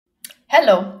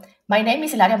Hello, my name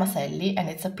is Ilaria Maselli, and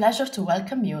it's a pleasure to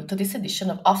welcome you to this edition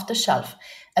of Off the Shelf,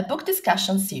 a book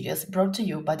discussion series brought to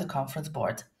you by the Conference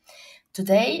Board.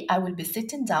 Today, I will be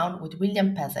sitting down with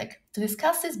William Pesek to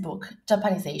discuss his book,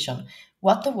 Japanization: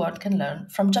 What the World Can Learn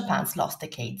from Japan's Lost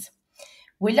Decades.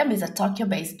 William is a Tokyo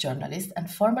based journalist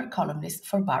and former columnist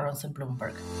for Barron's and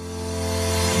Bloomberg.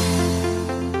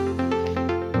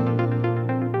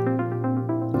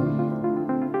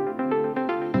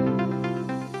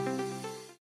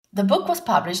 The book was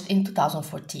published in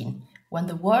 2014, when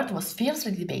the world was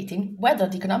fiercely debating whether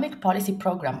the economic policy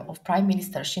program of Prime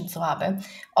Minister Shinzo Abe,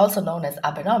 also known as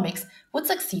Abenomics, would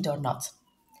succeed or not.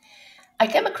 I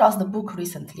came across the book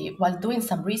recently while doing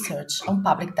some research on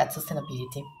public debt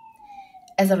sustainability.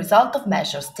 As a result of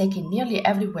measures taken nearly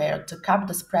everywhere to curb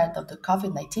the spread of the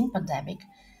COVID 19 pandemic,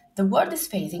 the world is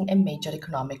facing a major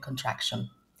economic contraction.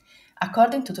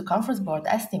 According to the Conference Board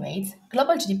estimates,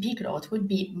 global GDP growth will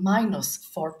be minus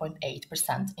 4.8%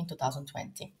 in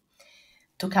 2020.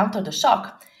 To counter the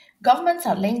shock, governments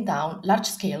are laying down large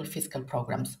scale fiscal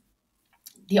programs.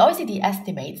 The OECD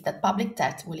estimates that public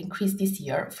debt will increase this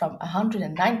year from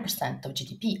 109% of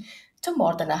GDP to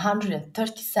more than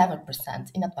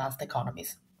 137% in advanced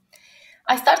economies.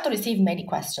 I start to receive many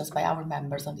questions by our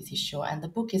members on this issue, and the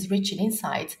book is rich in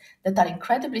insights that are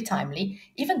incredibly timely,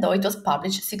 even though it was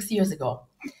published 6 years ago.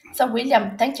 So,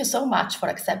 William, thank you so much for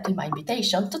accepting my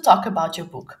invitation to talk about your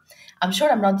book. I'm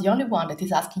sure I'm not the only one that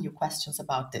is asking you questions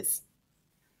about this.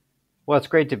 Well, it's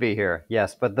great to be here.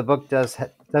 Yes, but the book does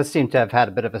seem to have had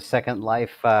a bit of a second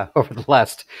life over the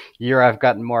last year. I've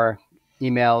gotten more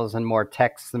emails and more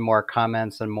texts and more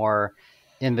comments and more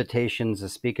invitations to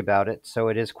speak about it. So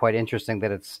it is quite interesting that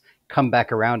it's come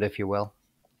back around, if you will.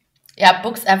 Yeah,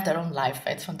 books have their own life.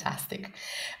 It's fantastic.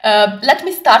 Let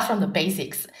me start from the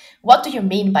basics. What do you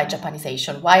mean by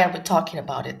Japanization? Why are we talking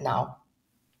about it now?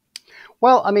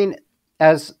 Well, I mean,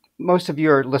 as most of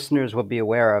your listeners will be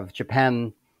aware of,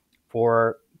 Japan,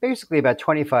 for basically about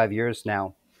 25 years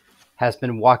now, has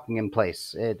been walking in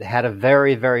place. It had a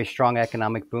very, very strong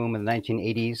economic boom in the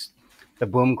 1980s. The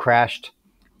boom crashed,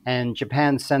 and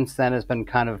Japan since then has been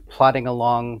kind of plodding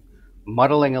along,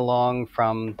 muddling along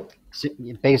from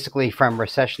basically from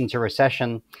recession to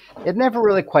recession. It never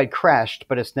really quite crashed,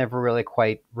 but it's never really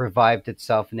quite revived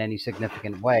itself in any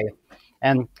significant way.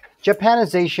 And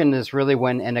Japanization is really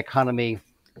when an economy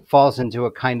falls into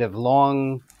a kind of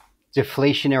long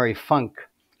deflationary funk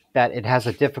that it has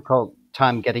a difficult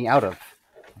time getting out of,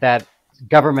 that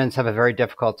governments have a very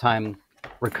difficult time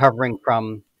recovering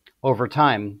from over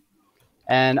time.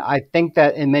 And I think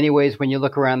that in many ways, when you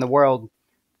look around the world,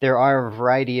 there are a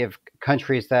variety of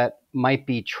countries that might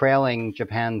be trailing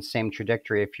Japan's same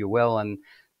trajectory, if you will, and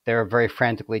they're very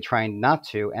frantically trying not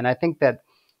to. And I think that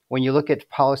when you look at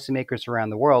policymakers around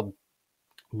the world,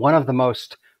 one of the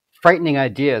most frightening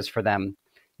ideas for them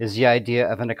is the idea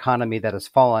of an economy that has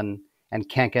fallen and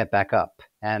can't get back up.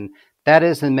 And that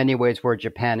is in many ways where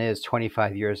Japan is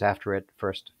 25 years after it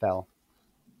first fell.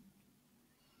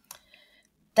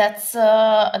 That's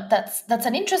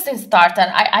an interesting start,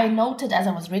 and I noted as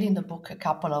I was reading the book a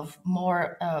couple of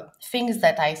more things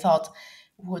that I thought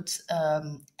would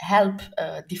help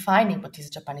defining what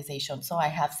is Japanization. So I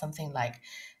have something like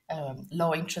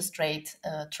low interest rate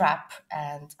trap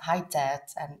and high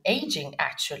debt and aging.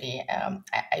 Actually,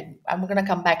 I'm going to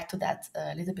come back to that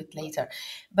a little bit later.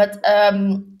 But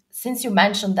since you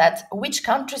mentioned that, which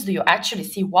countries do you actually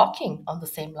see walking on the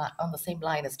same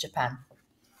line as Japan?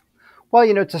 Well,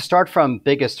 to start from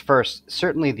biggest first,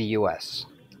 certainly the US.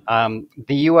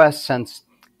 The US since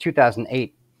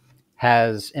 2008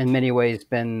 has in many ways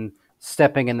been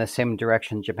stepping in the same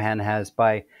direction Japan has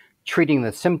by treating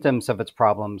the symptoms of its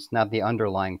problems, not the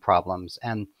underlying problems.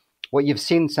 And what you've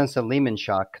seen since the Lehman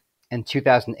shock in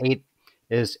 2008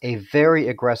 is a very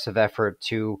aggressive effort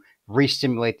to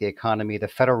re-stimulate the economy. The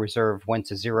Federal Reserve went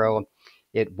to zero.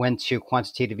 It went to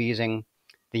quantitative easing.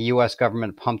 The US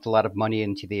government pumped a lot of money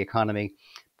into the economy.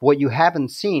 But what you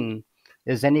haven't seen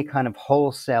is any kind of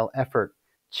wholesale effort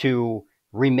to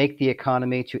remake the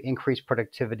economy, to increase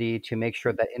productivity, to make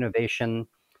sure that innovation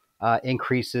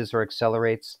increases or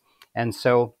accelerates. And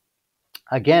so,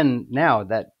 again, now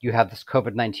that you have this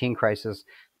COVID-19 crisis,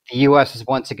 the US is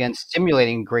once again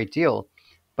stimulating a great deal,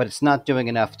 but it's not doing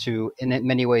enough to, in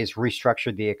many ways,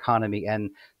 restructure the economy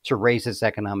and to raise its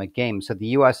economic game. So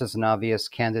the US is an obvious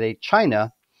candidate.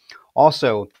 China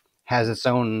also has its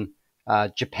own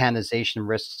Japanization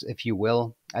risks, if you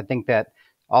will. I think that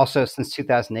also since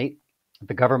 2008,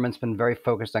 the government's been very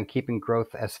focused on keeping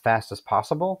growth as fast as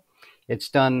possible. It's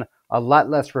done a lot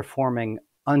less reforming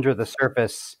under the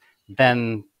surface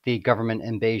than the government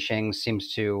in Beijing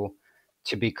seems to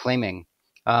to be claiming.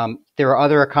 There are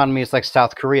other economies like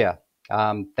South Korea.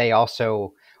 They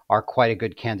also are quite a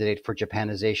good candidate for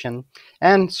Japanization,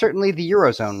 and certainly the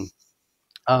Eurozone.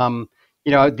 Um,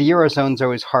 the Eurozone is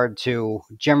always hard to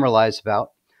generalize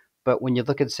about, but when you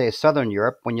look at, say, Southern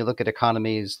Europe, when you look at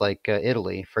economies like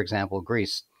Italy, for example,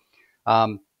 Greece,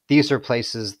 these are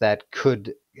places that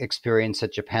could experience a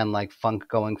Japan-like funk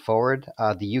going forward.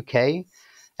 The UK,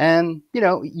 and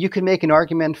you can make an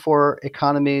argument for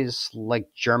economies like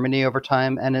Germany over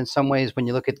time. And in some ways, when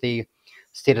you look at the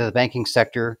state of the banking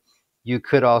sector, you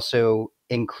could also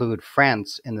include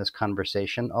France in this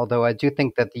conversation. Although I do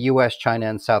think that the US, China,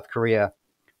 and South Korea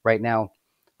right now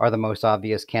are the most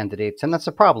obvious candidates, and that's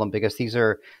a problem because these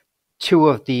are two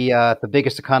of the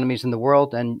biggest economies in the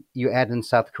world, and you add in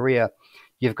South Korea,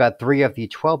 you've got three of the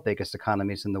 12 biggest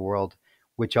economies in the world,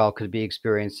 which all could be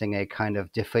experiencing a kind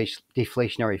of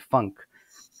deflationary funk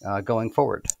going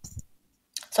forward.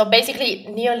 So basically,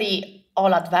 nearly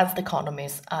all advanced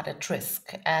economies are at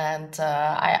risk. And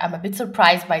I'm a bit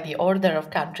surprised by the order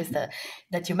of countries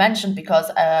that you mentioned,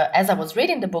 because as I was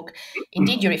reading the book,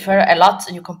 indeed, you compare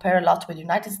a lot with the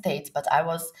United States, but I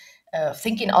was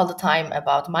thinking all the time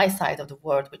about my side of the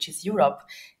world, which is Europe.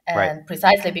 Right. And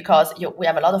precisely because we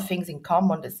have a lot of things in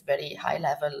common, this very high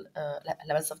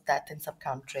levels of debt in some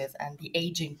countries and the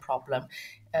aging problem.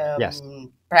 Yes.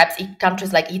 Perhaps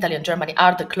countries like Italy and Germany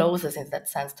are the closest in that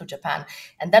sense to Japan.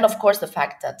 And then, of course, the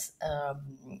fact that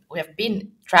we have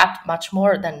been trapped much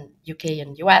more than UK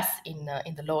and US in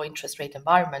the low interest rate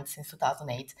environment since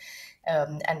 2008,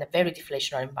 and a very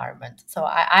deflationary environment. So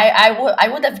I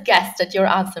would have guessed that your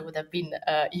answer would have been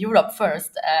Europe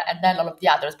first, and then all of the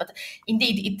others. But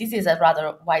indeed, this is a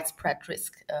rather widespread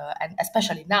risk, and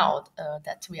especially now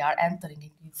that we are entering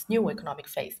in this new economic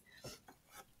phase.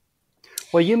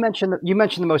 Well, you mentioned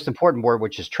the most important word,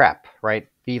 which is trap, right?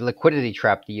 The liquidity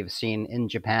trap that you've seen in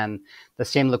Japan, the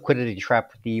same liquidity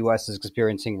trap the U.S. is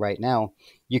experiencing right now,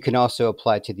 you can also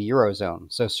apply to the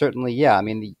eurozone. So certainly, yeah, I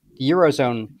mean the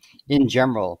eurozone in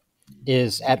general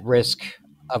is at risk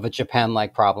of a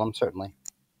Japan-like problem, certainly.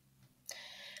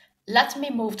 Let me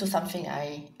move to something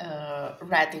I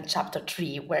read in chapter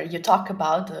 3, where you talk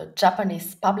about the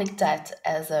Japanese public debt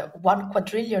as a 1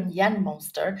 quadrillion yen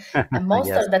monster, a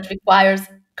monster Yes. that requires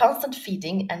constant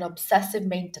feeding and obsessive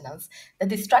maintenance that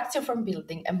distracts you from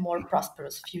building a more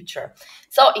prosperous future.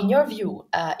 So, in your view,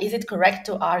 is it correct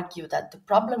to argue that the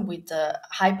problem with the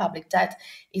high public debt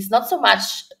is not so much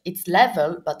its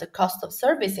level, but the cost of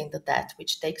servicing the debt,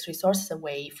 which takes resources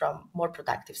away from more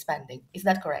productive spending? Is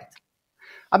that correct?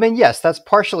 I mean, yes, that's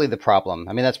partially the problem.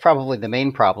 I mean, that's probably the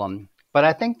main problem. But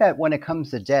I think that when it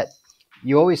comes to debt,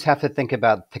 you always have to think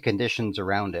about the conditions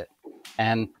around it.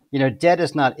 And, debt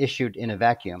is not issued in a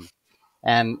vacuum.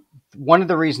 And one of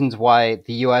the reasons why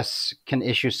the US can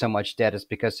issue so much debt is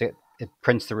because it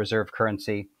prints the reserve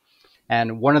currency.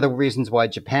 And one of the reasons why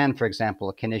Japan, for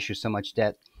example, can issue so much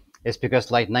debt is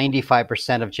because like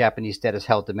 95% of Japanese debt is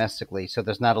held domestically. So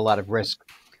there's not a lot of risk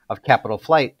of capital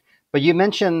flight. But you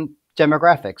mentioned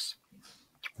demographics.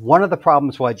 One of the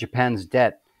problems why Japan's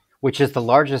debt, which is the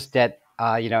largest debt,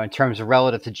 in terms of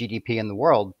relative to GDP in the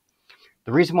world,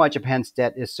 the reason why Japan's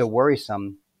debt is so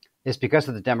worrisome is because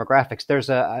of the demographics. There's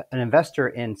an investor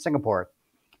in Singapore.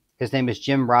 His name is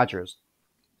Jim Rogers.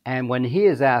 And when he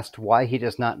is asked why he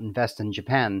does not invest in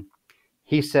Japan,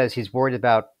 he says he's worried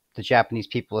about the Japanese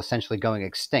people essentially going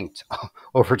extinct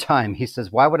over time. He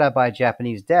says, why would I buy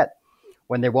Japanese debt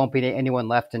when there won't be anyone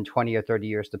left in 20 or 30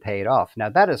 years to pay it off? Now,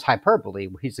 that is hyperbole.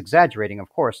 He's exaggerating, of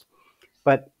course,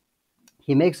 but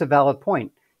he makes a valid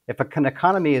point. If an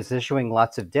economy is issuing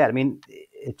lots of debt, I mean,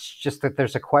 it's just that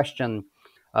there's a question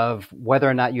of whether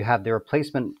or not you have the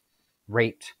replacement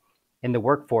rate in the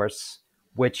workforce,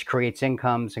 which creates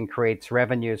incomes and creates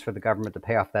revenues for the government to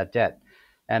pay off that debt.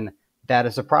 And that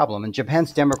is a problem. And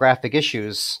Japan's demographic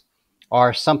issues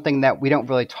are something that we don't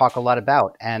really talk a lot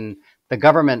about. And the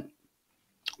government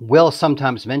will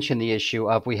sometimes mention the issue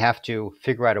of we have to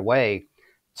figure out a way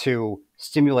to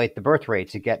stimulate the birth rate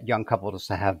to get young couples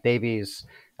to have babies.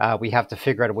 We have to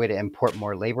figure out a way to import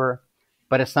more labor,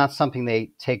 but it's not something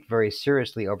they take very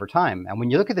seriously over time. And when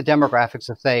you look at the demographics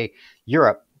of, say,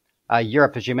 Europe,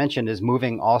 Europe, as you mentioned, is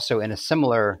moving also in a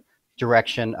similar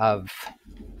direction of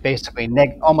basically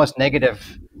almost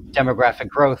negative demographic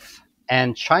growth.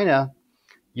 And China,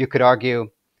 you could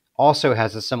argue, also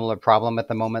has a similar problem at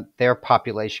the moment. Their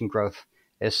population growth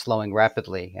is slowing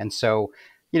rapidly. And so,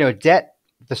 debt,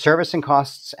 the servicing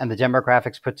costs, and the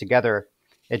demographics put together,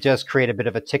 it does create a bit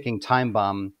of a ticking time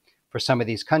bomb for some of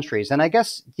these countries. And I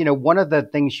guess, one of the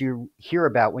things you hear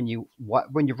about when you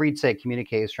read, say,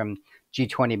 communiques from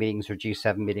G20 meetings or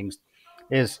G7 meetings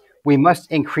is we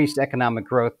must increase economic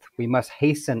growth. We must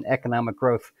hasten economic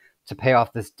growth to pay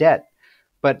off this debt.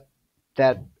 But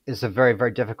that is a very,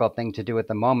 very difficult thing to do at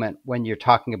the moment when you're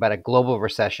talking about a global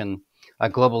recession, a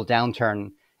global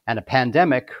downturn, and a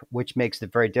pandemic, which makes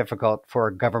it very difficult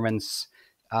for governments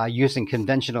using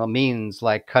conventional means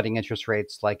like cutting interest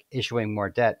rates, like issuing more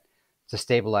debt to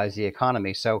stabilize the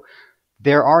economy. So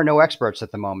there are no experts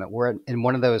at the moment. We're in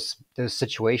one of those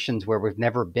situations where we've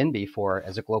never been before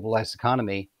as a globalized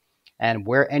economy, and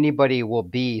where anybody will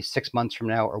be 6 months from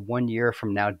now or 1 year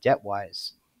from now, debt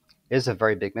wise, is a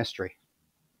very big mystery.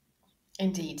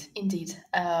 Indeed, indeed.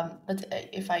 But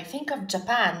if I think of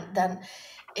Japan, then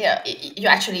yeah, you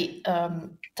actually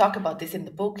talk about this in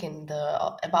the book, in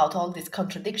the about all these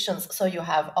contradictions. So you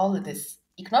have all of these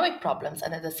economic problems,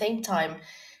 and at the same time,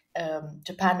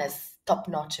 Japan has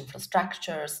top-notch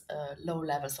infrastructures, low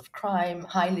levels of crime,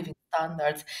 high living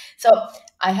standards. So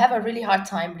I have a really hard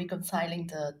time reconciling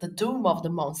the doom of the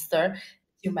monster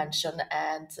you mentioned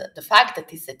and the fact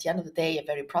that it's at the end of the day a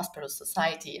very prosperous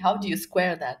society. How do you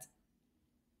square that?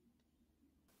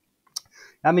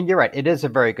 I mean, you're right. It is a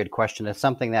very good question. It's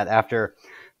something that after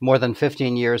more than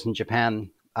 15 years in Japan,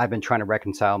 I've been trying to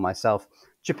reconcile myself.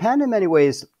 Japan, in many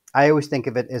ways, I always think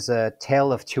of it as a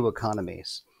tale of two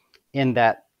economies, in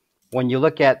that when you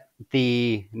look at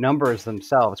the numbers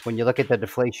themselves, when you look at the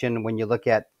deflation, when you look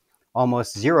at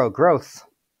almost zero growth,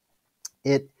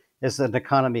 it is an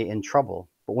economy in trouble.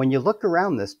 But when you look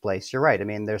around this place, you're right. I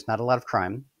mean, there's not a lot of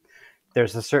crime.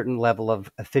 There's a certain level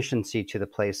of efficiency to the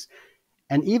place.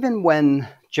 And even when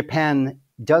Japan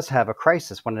does have a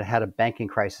crisis, when it had a banking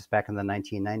crisis back in the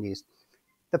 1990s,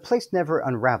 the place never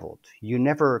unraveled. You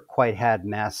never quite had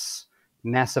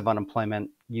massive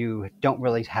unemployment. You don't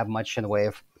really have much in the way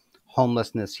of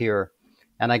homelessness here.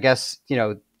 And I guess,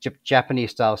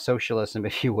 Japanese style socialism,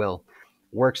 if you will,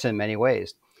 works in many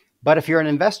ways. But if you're an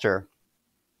investor,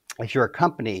 if you're a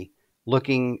company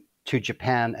looking to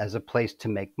Japan as a place to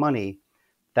make money,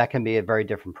 that can be a very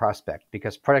different prospect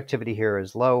because productivity here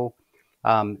is low.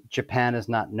 Japan is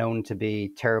not known to be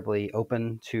terribly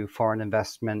open to foreign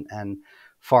investment and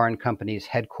foreign companies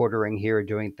headquartering here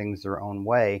doing things their own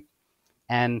way.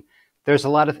 And there's a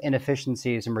lot of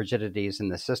inefficiencies and rigidities in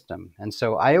the system. And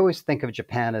so I always think of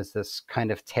Japan as this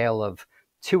kind of tale of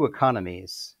two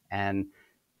economies. And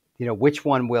which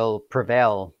one will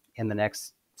prevail in the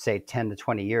next, say, 10 to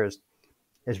 20 years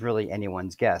is really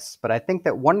anyone's guess. But I think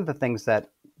that one of the things that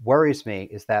worries me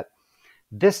is that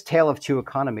this tale of two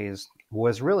economies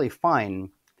was really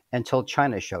fine until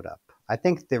China showed up. I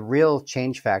think the real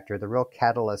change factor, the real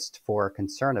catalyst for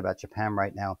concern about Japan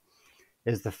right now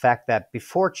is the fact that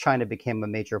before China became a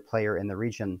major player in the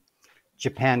region,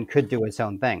 Japan could do its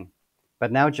own thing.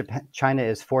 But now China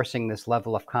is forcing this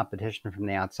level of competition from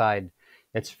the outside.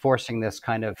 It's forcing this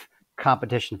kind of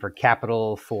competition for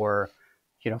capital, for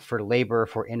labor,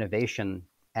 for innovation.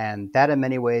 And that in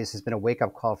many ways has been a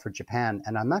wake-up call for Japan.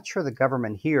 And I'm not sure the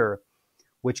government here,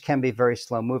 which can be very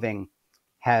slow moving,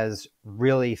 has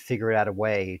really figured out a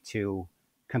way to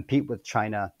compete with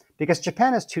China. Because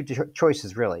Japan has two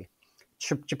choices, really.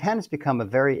 Japan has become a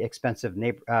very expensive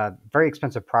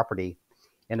property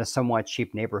in a somewhat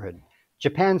cheap neighborhood.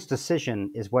 Japan's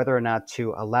decision is whether or not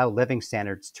to allow living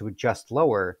standards to adjust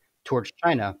lower towards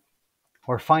China,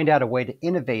 or find out a way to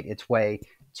innovate its way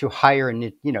to higher,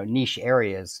 niche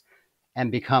areas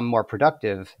and become more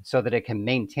productive so that it can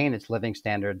maintain its living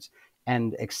standards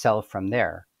and excel from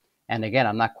there. And again,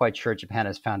 I'm not quite sure Japan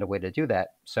has found a way to do that.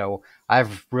 So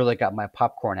I've really got my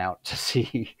popcorn out to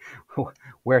see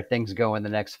where things go in the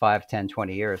next 5, 10,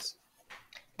 20 years.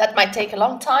 That might take a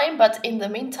long time, but in the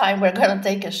meantime, we're going to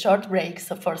take a short break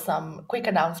so for some quick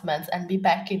announcements and be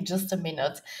back in just a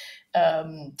minute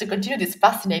to continue this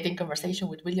fascinating conversation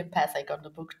with William Pesek on the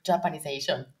book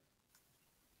Japanization.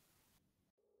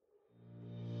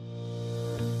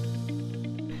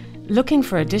 Looking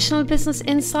for additional business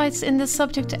insights in this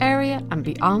subject area and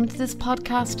beyond this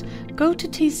podcast, go to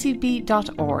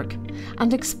tcb.org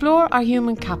and explore our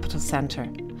Human Capital Centre.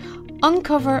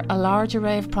 Uncover a large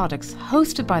array of products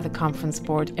hosted by the Conference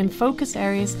Board in focus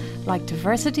areas like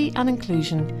diversity and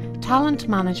inclusion, talent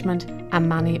management, and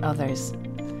many others.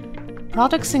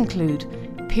 Products include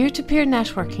peer-to-peer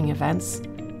networking events,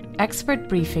 expert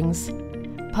briefings,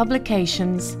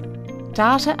 publications,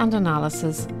 data and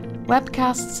analysis,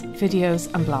 webcasts,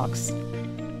 videos, and blogs.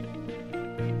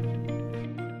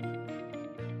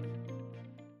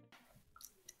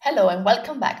 Hello and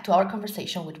welcome back to our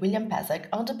conversation with William Pesek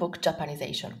on the book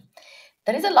Japanization.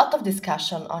 There is a lot of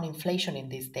discussion on inflation in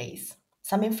these days.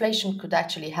 Some inflation could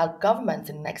actually help governments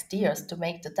in next years to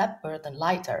make the debt burden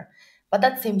lighter, but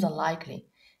that seems unlikely.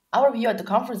 Our view at the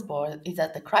conference board is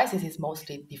that the crisis is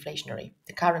mostly deflationary,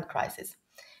 the current crisis.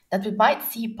 That we might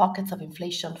see pockets of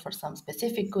inflation for some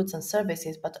specific goods and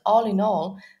services, but all in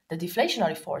all, the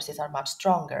deflationary forces are much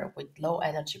stronger with low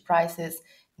energy prices,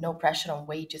 no pressure on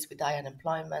wages with high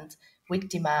unemployment, weak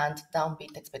demand,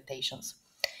 downbeat expectations.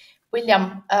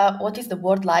 William, what is the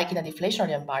world like in a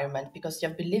deflationary environment? Because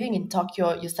you've been living in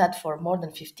Tokyo, you said, for more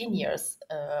than 15 years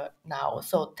now.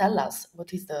 So tell us,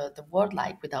 what is the world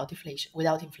like without deflation,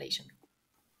 without inflation?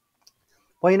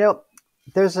 Well,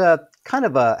 there's a kind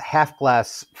of a half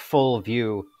glass full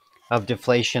view of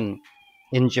deflation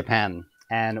in Japan.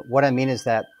 And what I mean is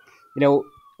that, you know,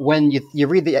 when you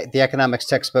read the economics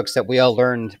textbooks that we all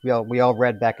learned, we all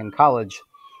read back in college,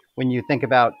 when you think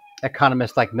about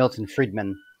economists like Milton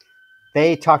Friedman,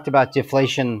 they talked about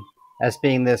deflation as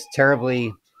being this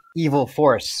terribly evil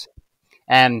force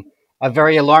and a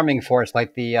very alarming force,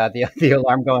 like the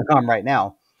alarm going on right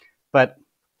now. But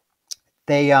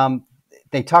they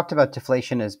they talked about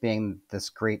deflation as being this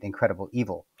great, incredible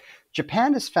evil.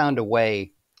 Japan has found a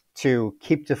way to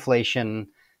keep deflation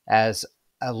as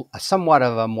a somewhat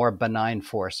of a more benign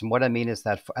force. And what I mean is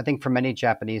that I think for many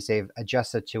Japanese, they've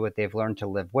adjusted to it, they've learned to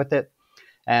live with it.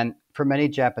 And for many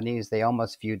Japanese, they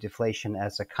almost view deflation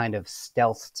as a kind of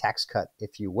stealth tax cut,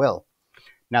 if you will.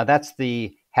 Now, that's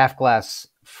the half glass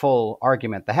full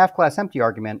argument. The half glass empty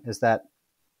argument is that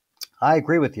I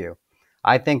agree with you.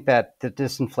 I think that the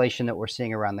disinflation that we're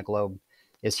seeing around the globe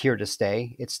is here to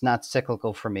stay. It's not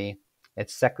cyclical for me.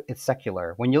 It's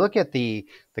secular. When you look at the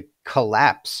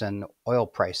collapse in oil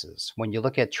prices, when you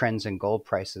look at trends in gold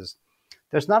prices,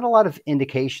 there's not a lot of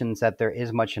indications that there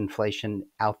is much inflation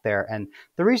out there. And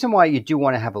the reason why you do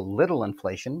want to have a little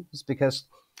inflation is because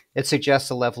it suggests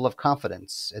a level of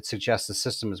confidence. It suggests the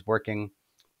system is working.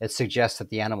 It suggests that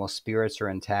the animal spirits are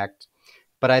intact.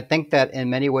 But I think that in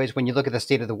many ways, when you look at the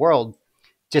state of the world,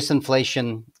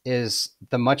 disinflation is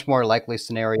the much more likely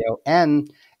scenario, and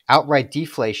outright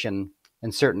deflation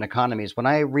in certain economies. When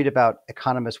I read about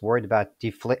economists worried about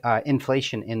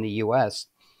inflation in the US,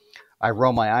 I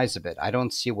roll my eyes a bit. I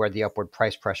don't see where the upward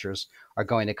price pressures are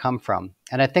going to come from.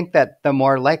 And I think that the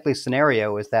more likely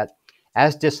scenario is that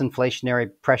as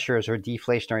disinflationary pressures or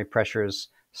deflationary pressures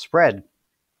spread,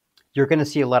 you're going to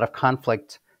see a lot of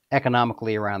conflict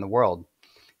economically around the world.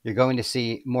 You're going to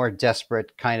see more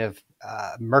desperate kind of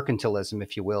mercantilism,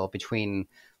 if you will, between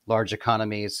large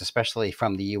economies, especially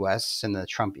from the US in the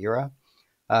Trump era.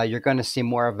 You're going to see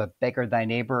more of a beggar thy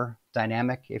neighbor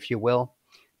dynamic, if you will,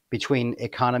 between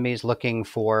economies looking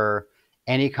for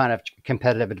any kind of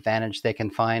competitive advantage they can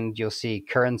find. You'll see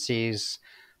currencies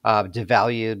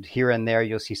devalued here and there.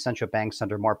 You'll see central banks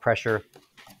under more pressure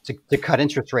to cut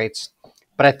interest rates.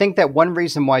 But I think that one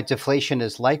reason why deflation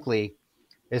is likely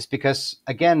is because,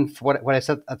 again, for what I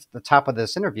said at the top of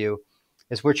this interview,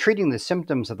 is we're treating the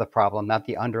symptoms of the problem, not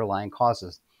the underlying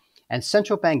causes. And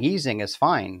central bank easing is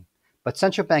fine, but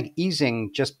central bank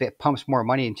easing just pumps more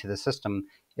money into the system.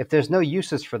 If there's no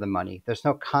uses for the money, there's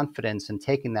no confidence in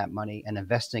taking that money and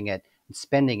investing it and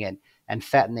spending it and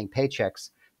fattening paychecks,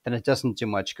 then it doesn't do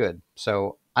much good.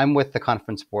 So I'm with the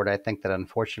conference board. I think that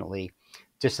unfortunately,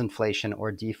 disinflation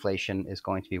or deflation is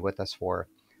going to be with us for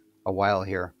a while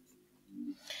here.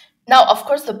 Now, of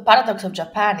course, the paradox of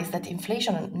Japan is that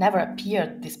inflation never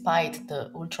appeared despite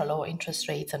the ultra low interest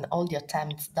rates and all the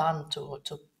attempts done to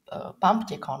pump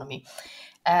the economy.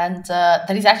 And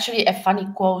there is actually a funny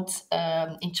quote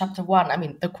in chapter one. I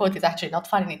mean, the quote is actually not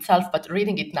funny in itself, but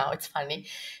reading it now, it's funny.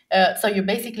 So you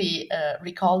basically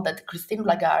recall that Christine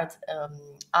Lagarde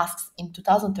asks in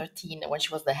 2013, when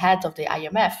she was the head of the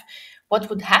IMF, what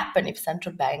would happen if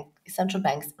central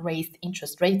banks raised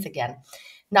interest rates again.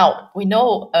 Now, we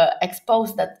know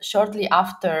exposed that shortly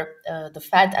after the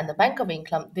Fed and the Bank of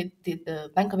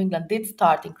England did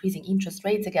start increasing interest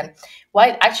rates again,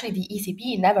 while actually the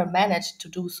ECB never managed to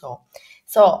do so.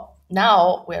 So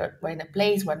now we're in a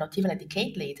place where not even a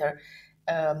decade later,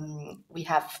 we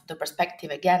have the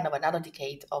perspective again of another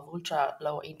decade of ultra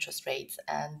low interest rates.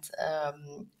 And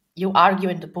you argue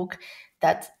in the book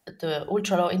that the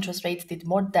ultra low interest rates did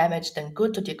more damage than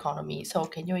good to the economy. So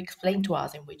can you explain to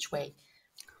us in which way?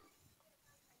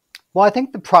 Well, I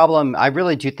think the problem, I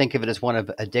really do think of it as one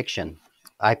of addiction.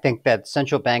 I think that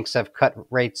central banks have cut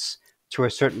rates to a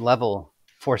certain level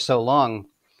for so long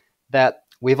that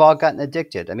we've all gotten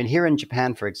addicted. I mean, here in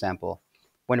Japan, for example,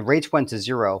 when rates went to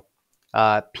zero,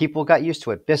 people got used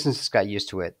to it, businesses got used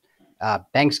to it,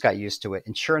 banks got used to it,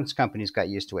 insurance companies got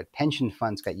used to it, pension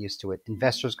funds got used to it,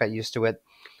 investors got used to it,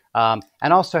 and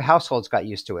also households got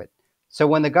used to it. So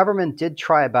when the government did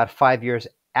try about 5 years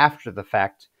after the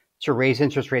fact to raise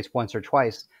interest rates once or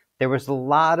twice, There was a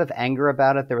lot of anger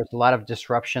about it. There was a lot of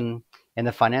disruption in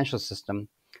the financial system.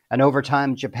 And over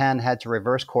time, Japan had to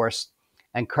reverse course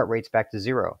and cut rates back to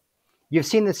zero. You've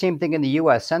seen the same thing in the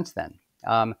US since then.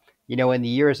 In the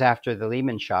years after the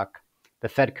Lehman shock, the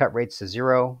Fed cut rates to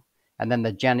zero, and then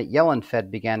the Janet Yellen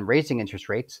Fed began raising interest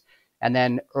rates. And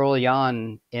then early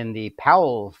on in the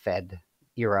Powell Fed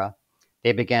era,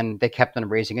 they kept on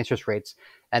raising interest rates.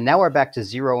 And now we're back to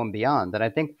zero and beyond. And I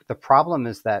think the problem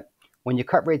is that when you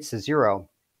cut rates to zero,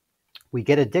 we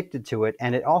get addicted to it,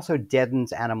 and it also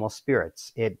deadens animal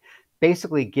spirits. It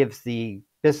basically gives the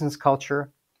business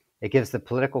culture, it gives the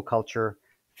political culture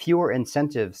fewer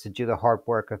incentives to do the hard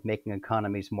work of making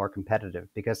economies more competitive,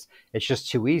 because it's just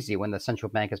too easy when the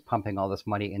central bank is pumping all this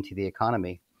money into the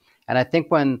economy. And I think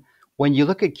when you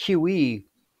look at QE,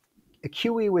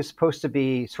 QE was supposed to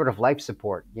be sort of life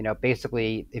support.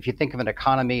 Basically, if you think of an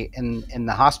economy in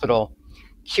the hospital,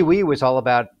 QE was all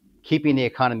about keeping the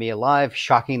economy alive,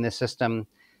 shocking the system,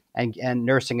 and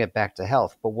nursing it back to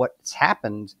health. But what's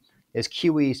happened is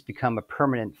QE's become a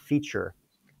permanent feature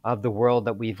of the world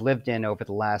that we've lived in over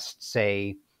the last,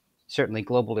 say, certainly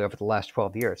globally over the last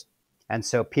 12 years. And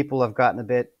so people have gotten a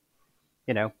bit,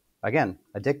 again,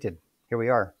 addicted. Here we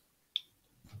are.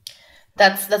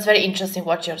 That's very interesting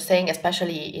what you're saying,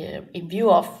 especially in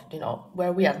view of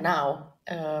where we are now,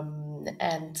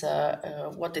 and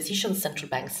what decisions central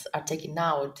banks are taking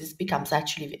now. This becomes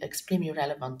actually extremely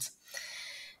relevant.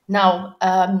 Now,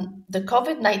 the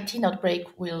COVID-19 outbreak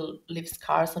will leave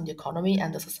scars on the economy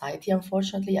and the society,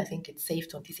 unfortunately. I think it's safe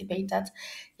to anticipate that.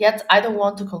 Yet, I don't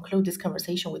want to conclude this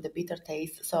conversation with a bitter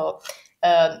taste. So,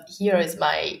 here is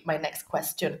my next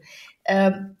question.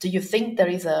 Do you think there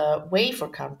is a way for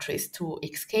countries to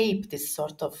escape this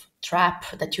sort of trap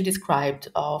that you described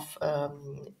of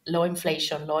low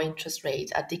inflation, low interest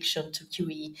rate, addiction to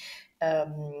QE,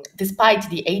 despite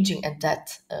the aging and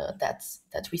debt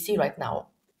that we see right now?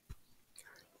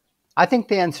 I think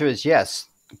the answer is yes,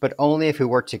 but only if we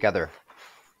work together.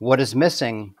 What is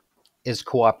missing is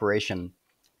cooperation.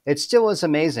 It still is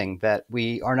amazing that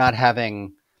we are not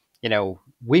having,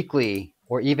 weekly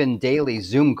or even daily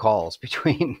Zoom calls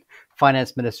between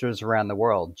finance ministers around the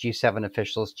world, G7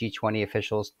 officials, G20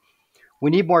 officials.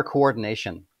 We need more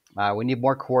coordination. We need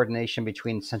more coordination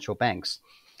between central banks.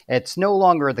 It's no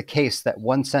longer the case that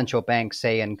one central bank,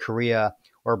 say in Korea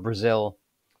or Brazil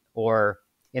or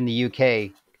in the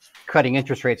UK, cutting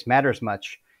interest rates matters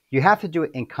much. You have to do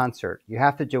it in concert. You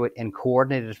have to do it in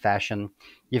coordinated fashion.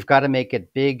 You've got to make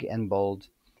it big and bold.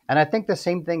 And I think the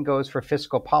same thing goes for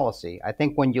fiscal policy. I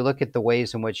think when you look at the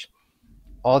ways in which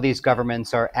all these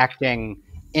governments are acting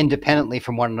independently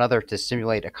from one another to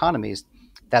stimulate economies,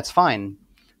 that's fine.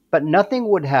 But nothing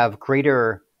would get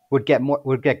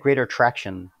greater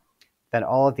traction than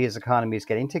all of these economies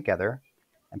getting together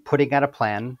and putting out a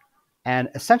plan and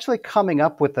essentially coming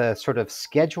up with a sort of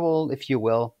schedule, if you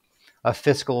will, of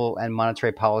fiscal and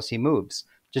monetary policy moves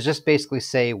to just basically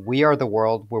say, we are the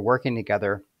world, we're working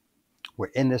together, we're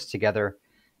in this together,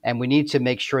 and we need to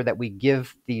make sure that we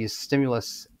give these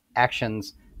stimulus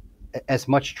actions as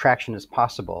much traction as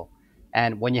possible.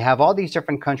 And when you have all these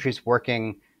different countries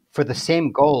working for the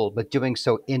same goal but doing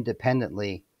so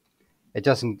independently, it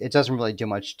doesn't really do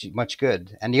much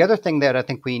good. And the other thing that I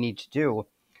think we need to do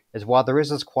is, while there is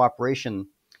this cooperation,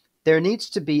 there needs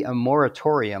to be a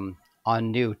moratorium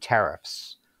on new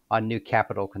tariffs, on new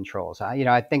capital controls.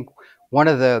 I think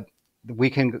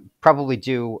we can probably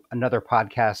do another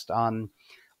podcast on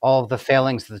all of the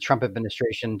failings of the Trump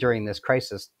administration during this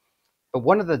crisis. But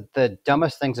one of the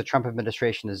dumbest things the Trump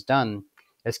administration has done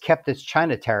is kept its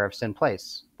China tariffs in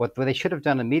place. What they should have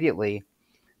done immediately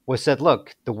was said,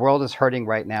 look, the world is hurting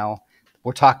right now.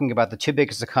 We're talking about the two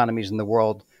biggest economies in the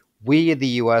world. We, the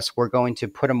US, we're going to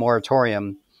put a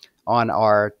moratorium on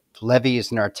our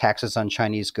levies and our taxes on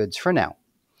Chinese goods for now.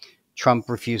 Trump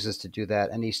refuses to do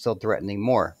that, and he's still threatening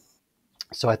more.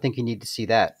 So I think you need to see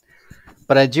that.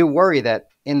 But I do worry that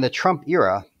in the Trump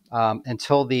era,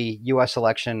 until the US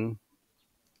election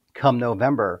come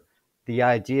November, the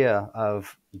idea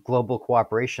of global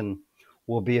cooperation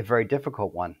will be a very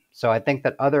difficult one. So I think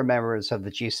that other members of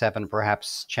the G7,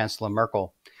 perhaps Chancellor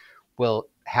Merkel, will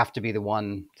have to be the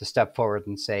one to step forward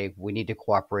and say, we need to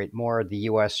cooperate more. The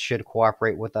US should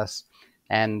cooperate with us.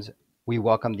 And we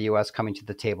welcome the US coming to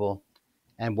the table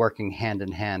and working hand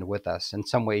in hand with us, in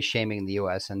some ways shaming the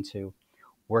US into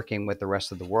working with the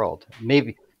rest of the world.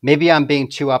 Maybe I'm being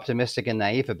too optimistic and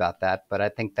naive about that, but I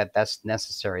think that that's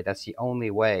necessary. That's the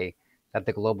only way that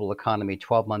the global economy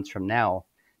 12 months from now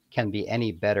can be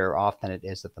any better off than it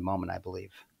is at the moment, I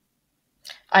believe.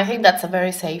 I think that's a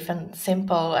very safe and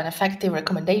simple and effective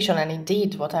recommendation. And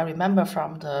indeed, what I remember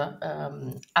from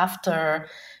the after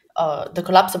the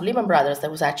collapse of Lehman Brothers,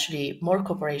 there was actually more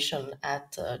cooperation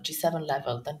at G7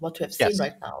 level than what we have seen Yes.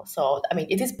 right now. So, I mean,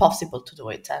 it is possible to do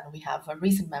it, and we have a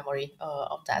recent memory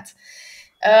of that.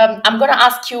 I'm going to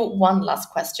ask you one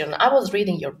last question. I was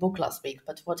reading your book last week,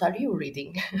 but what are you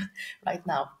reading right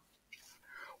now?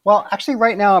 Well, actually,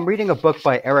 right now I'm reading a book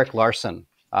by Eric Larson,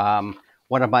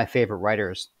 one of my favorite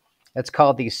writers. It's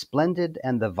called The Splendid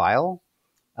and the Vile.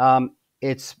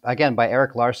 It's, again, by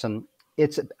Eric Larson.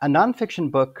 It's a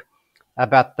nonfiction book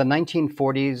about the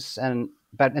 1940s and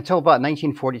about until about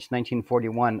 1940 to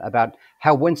 1941, about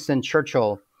how Winston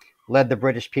Churchill led the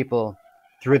British people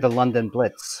through the London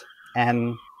Blitz.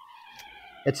 And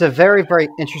it's a very, very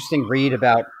interesting read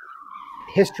about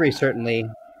history, certainly,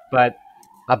 but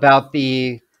about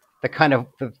the kind of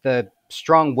the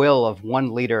strong will of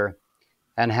one leader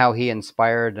and how he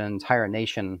inspired an entire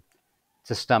nation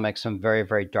to stomach some very,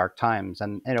 very dark times.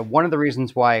 And one of the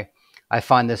reasons why I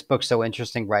find this book so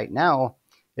interesting right now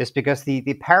is because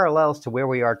the parallels to where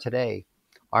we are today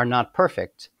are not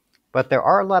perfect, but there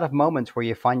are a lot of moments where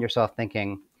you find yourself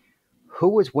thinking,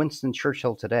 who is Winston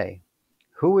Churchill today?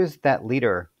 Who is that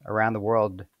leader around the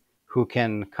world who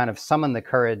can kind of summon the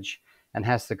courage and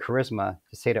has the charisma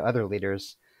to say to other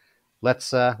leaders,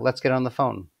 let's get on the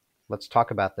phone, let's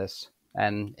talk about this,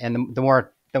 and the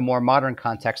more modern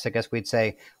context, I guess we'd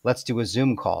say, let's do a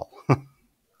Zoom call.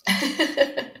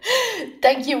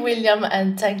 Thank you, William,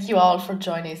 and thank you all for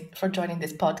joining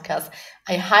this podcast.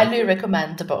 I Thank highly you.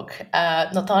 recommend the book.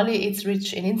 Not only it's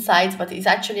rich in insights, but it's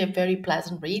actually a very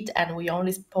pleasant read. And we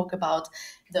only spoke about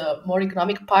the more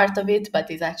economic part of it,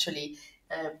 but it's actually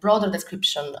a broader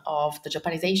description of the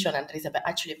Japanization, and there is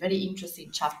actually a very interesting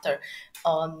chapter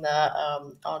on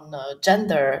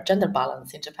gender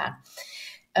balance in Japan.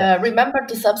 Yes. Remember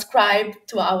to subscribe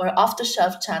to our Off the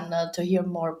Shelf channel to hear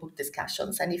more book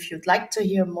discussions. And if you'd like to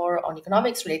hear more on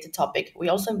economics related topic, we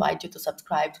also invite you to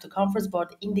subscribe to the Conference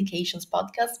Board Indications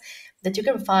podcast that you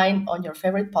can find on your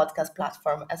favorite podcast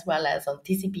platform as well as on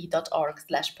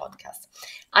tcb.org/podcast.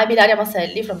 I'm Ilaria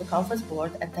Maselli from the Conference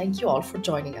Board, and thank you all for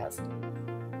joining us.